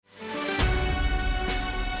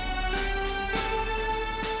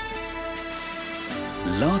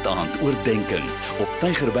Sondagaand oordenking op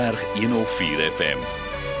Tygerberg 104 FM.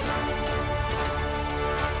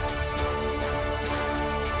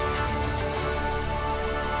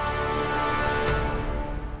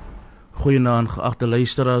 Goeienaand, geagte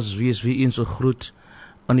luisteraars, wees wie eens 'n groet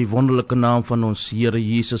aan die wonderlike naam van ons Here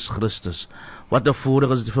Jesus Christus. Wat 'n voorreg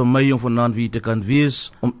is dit vir my om vanaand weer te kan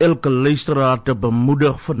wees, om elke luisteraar te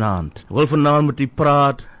bemoedig vanaand. Ek wil vanaand met u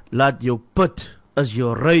praat, laat jou put is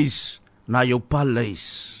jou reis na jou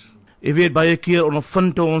paleis. Jy weet, baie keer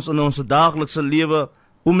ondervind ons in ons daaglikse lewe,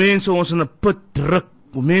 hoe mense ons in 'n put druk,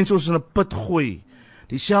 hoe mense ons in 'n put gooi.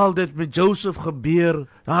 Dieselfde het met Joseph gebeur,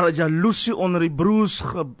 daar het jaloesie onder die broers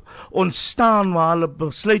ontstaan, waar hulle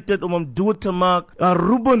besluit het om hom dood te maak.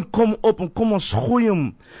 Reuben kom op en kom ons gooi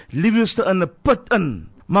hom, liefste in 'n put in.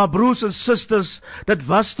 Maar broers en susters, dit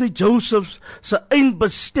was nie Joseph se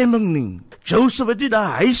eindbestemming nie. Joseph het nie die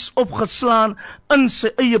huis opgeslaan in sy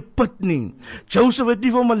eie put nie. Joseph het nie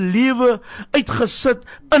vir hom 'n lewe uitgesit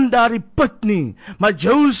in daardie put nie. Maar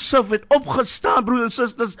Joseph het opgestaan, broers en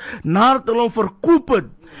susters, nadat hulle hom verkoop het.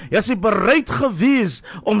 Hy is bereid gewees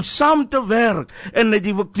om saam te werk en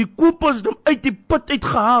die kopers het hom uit die put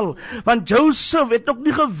uitgehaal, want Joseph het ook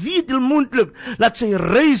nie geweet moontlik dat sy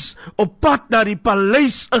reis op pad na die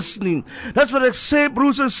paleis is nie. Dit is wat ek sê,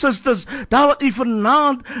 broers en susters, daar wat u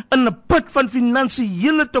vanaand in 'n put van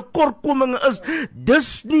finansiële tekortkominge is,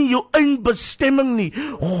 dis nie jou eindbestemming nie.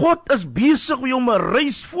 God is besig om 'n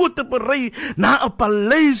reis voor te berei na 'n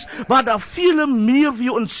paleis waar daar vele meer vir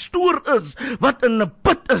jou in stoor is, wat in 'n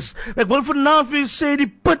put is. Ek wil vanaand vir jou sê, die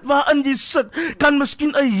put waarin jy sit, kan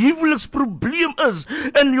miskien 'n huweliksprobleem is,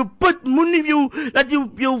 en jou put moenie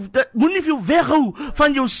vir jou weghou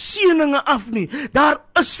van jou seëninge af nie. Daar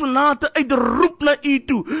is vanaand 'n uitroep na u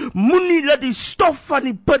toe. Moenie laat die stof van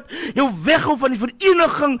die put jou weghou van die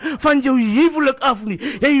vereniging van jou huwelik af nie.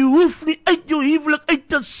 Jy hoef nie uit jou huwelik uit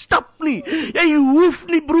te stap nie. Jy hoef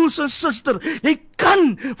nie, broers en susters, jy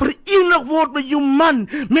kan verenig word met jou man,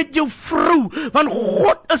 met jou vrou, want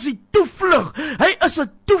God is die toevlug. Hy is 'n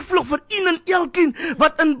toevlug vir een en elkeen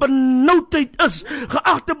wat in benoudheid is.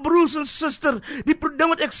 Geagte broers en susters, die ding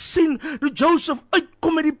wat ek sien, toe Joseph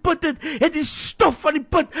uitkom met die put het die stof van die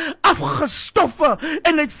put afgestoffe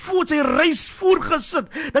en het voor sy reis voorgesit.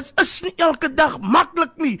 Dit is nie elke dag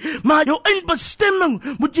maklik nie, maar jou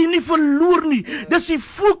eindbestemming moet jy nie verloor nie. Dis die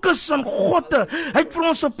fokus van God. Hy het vir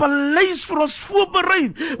ons 'n paleis vir ons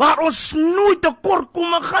voorberei, waar ons nooit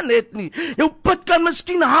tekortkominge gaan het nie. Jou put kan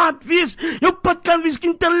miskien haat wees, jou put kan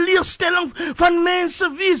miskien teleurstelling van mense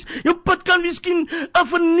wees, jou put kan miskien 'n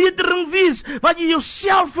vernedering wees, waar jy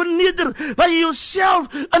jouself verneder, waar jy jouself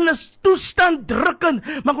in 'n toestand drukken.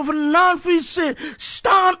 Maar ek wil vanaand vir jy sê,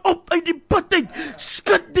 staan op uit die put uit,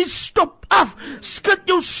 skud die stop af, skud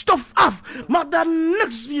jou stof af, maar daar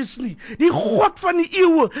niks wees nie. Die God van die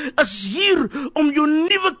eeue is hier om jou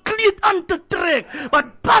nuwe kleed aan te trek,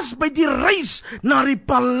 wat pas by die reis na die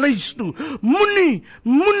paleis toe.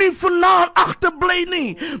 Moenie vanaand agterbly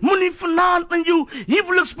nie. Moenie vanaand in jou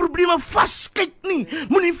huweliksprobleme vaskyk nie.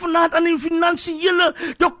 Moenie vanaand aan die finansiële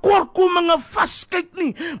tekortkominge vaskyk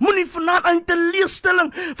nie. Moenie vanaand aan die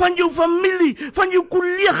teleurstelling van jou familie, van jou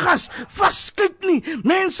kollegas vaskyk nie.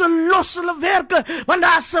 Mense los hulle werke, want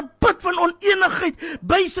daar is 'n put van onenigheid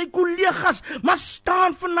by sy kollegas, maar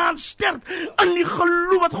staan vanaand sterk in die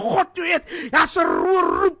geloof wat God jou het. Daar's 'n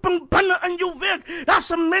roeping binne in jou werk,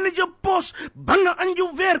 daar's 'n managerpos binne in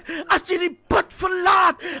jou werk. As jy die put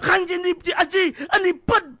verlaat, gaan jy nie, as jy in die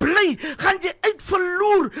put bly, gaan jy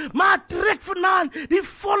uitverloor, maar trek vanaand die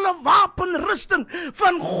volle wapenrusting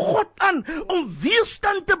van God aan, om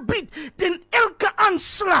weerstand te bied teen elke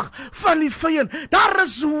aanslag van die vyand. Daar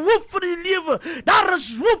is hoop vir die lewe, daar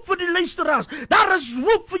is hoop vir die luisteraars, daar is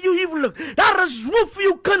hoop vir jou huwelik, daar is hoop vir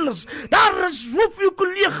jou kinders, daar is hoop vir jou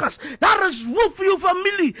kollegas, daar is hoop vir jou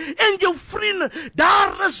familie en jou vriende,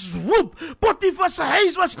 daar is hoop. Potifar se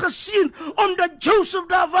huis was geseën omdat Joseph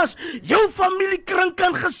daar was. Jou familiekring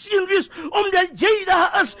kan geseën wees omdat jy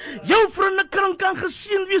daar is. Jou vriendekring kan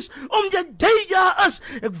geseën wees omdat jy daar is.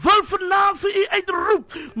 Ek wil vanaand vir u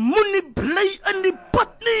uitroep, moenie bly in die put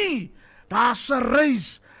nie. Daar's 'n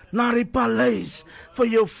reis na die paleis vir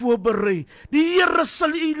jou voorberei. Die Here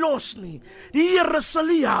sal u los nie. Die Here sal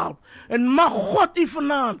u help. En mag God u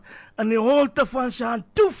vanaand in die holte van sy hand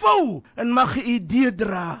toevou en mag u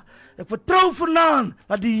deurdra. Ek vertrou vanaand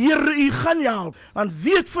dat die Here u gaan help. Want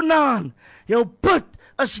weet vanaand, jou put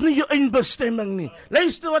is nie jou eindbestemming nie.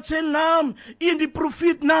 Luister wat sy naam, en die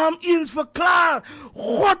profeet naam eens verklaar.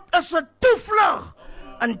 God is 'n toevlug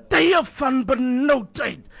in tye van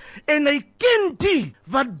benoudheid. En hy ken die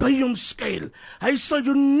wat by hom skuil. Hy sal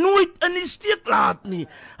jou nooit in die steek laat nie.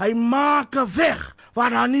 Hy maak 'n weg waar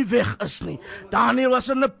daar nie weg is nie. Daniel was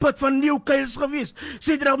in 'n put van leeukuils gewees.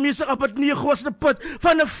 Sidrak, Mesach, Abednego was in 'n put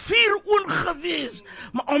van 'n vuuroond gewees.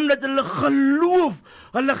 Maar omdat hulle geloof,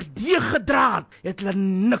 hulle deeggedra het hulle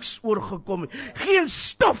niks oorgekom nie. Geen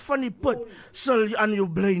stof van die put sal aan jou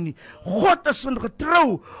bly nie. God is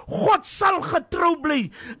getrou. God sal getrou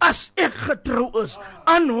bly as ek getrou is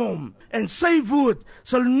aan hom. En sy woord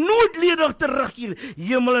sal nooit ledig terugkeer.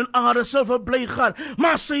 Hemel en aarde sal verbly gaan,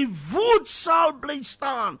 maar sy woord sal bly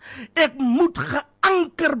staan. Ek moet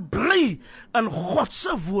geanker bly in God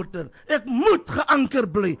se woorde. Ek moet geanker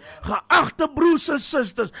bly. Geagte broers en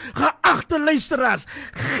susters, geagte luisteraars,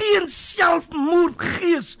 geen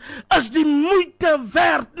selfmoordgees is die moeite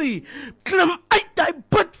werd nie. Klim uit die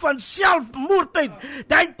put van selfmoord uit.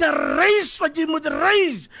 Daai te reis wat jy moet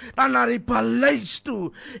reis, dan na die paleis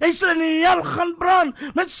toe. Jy sal in die hel gaan brand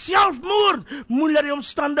met selfmoord. Moenie laat die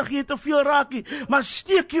omstandighede te veel raak nie, maar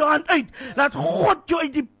steek jou hand uit. Laat God jou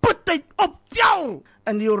uit die put uit optel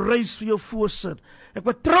en jou reis vir jou voorsit. Ek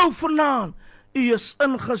vertrou vanaand, u is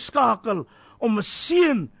ingeskakel om 'n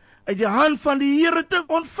seën uit die hand van die Here te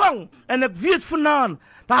ontvang. En ek weet vanaand,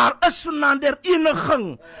 daar is vanaand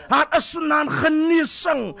hereniging, daar is vanaand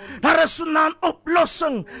genesing, daar is vanaand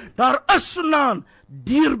oplossing, daar is vanaand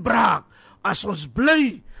deurbraak, as ons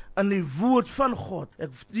bly in die woord van God.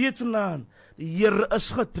 Ek weet vanaand, die Here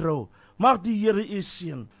is getrou. Mag die Here u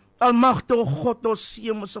seën. Almagtige God, ons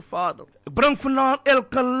hemelse Vader. Ek bring vanaand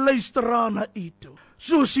elke luisteraar na u toe.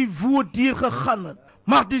 Soos die woord deurgegaan het,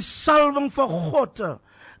 mag die salwing van God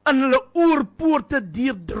in hulle oorpoorte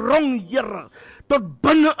deurdrong, Here, tot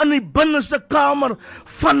binne in die binneste kamer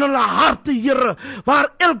van hulle harte, Here, waar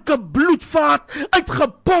elke bloedvaat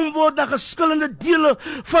uitgepomp word na verskillende dele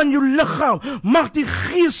van jou liggaam. Mag die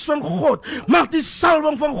gees van God, mag die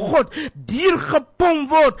salwing van God deurgepomp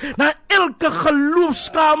word na elke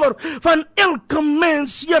geloofskamer van elke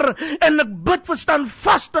mens, Here. En ek bid vir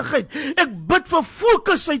standvastigheid, ek bid vir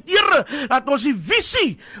fokusheid, Here, dat ons die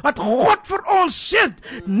visie wat God vir ons het,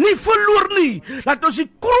 nie verloor nie, dat ons die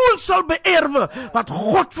kroon sal beerwe wat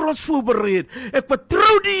God vir ons voorberei het. Ek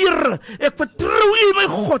vertrou die Here, ek vertrou u, my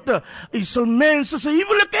God. U sal mense se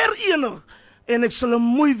huwelik herenig en ek sal 'n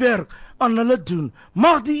mooi werk aan hulle doen.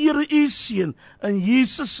 Mag die Here u seën in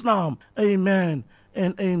Jesus naam. Amen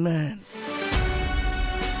en amen.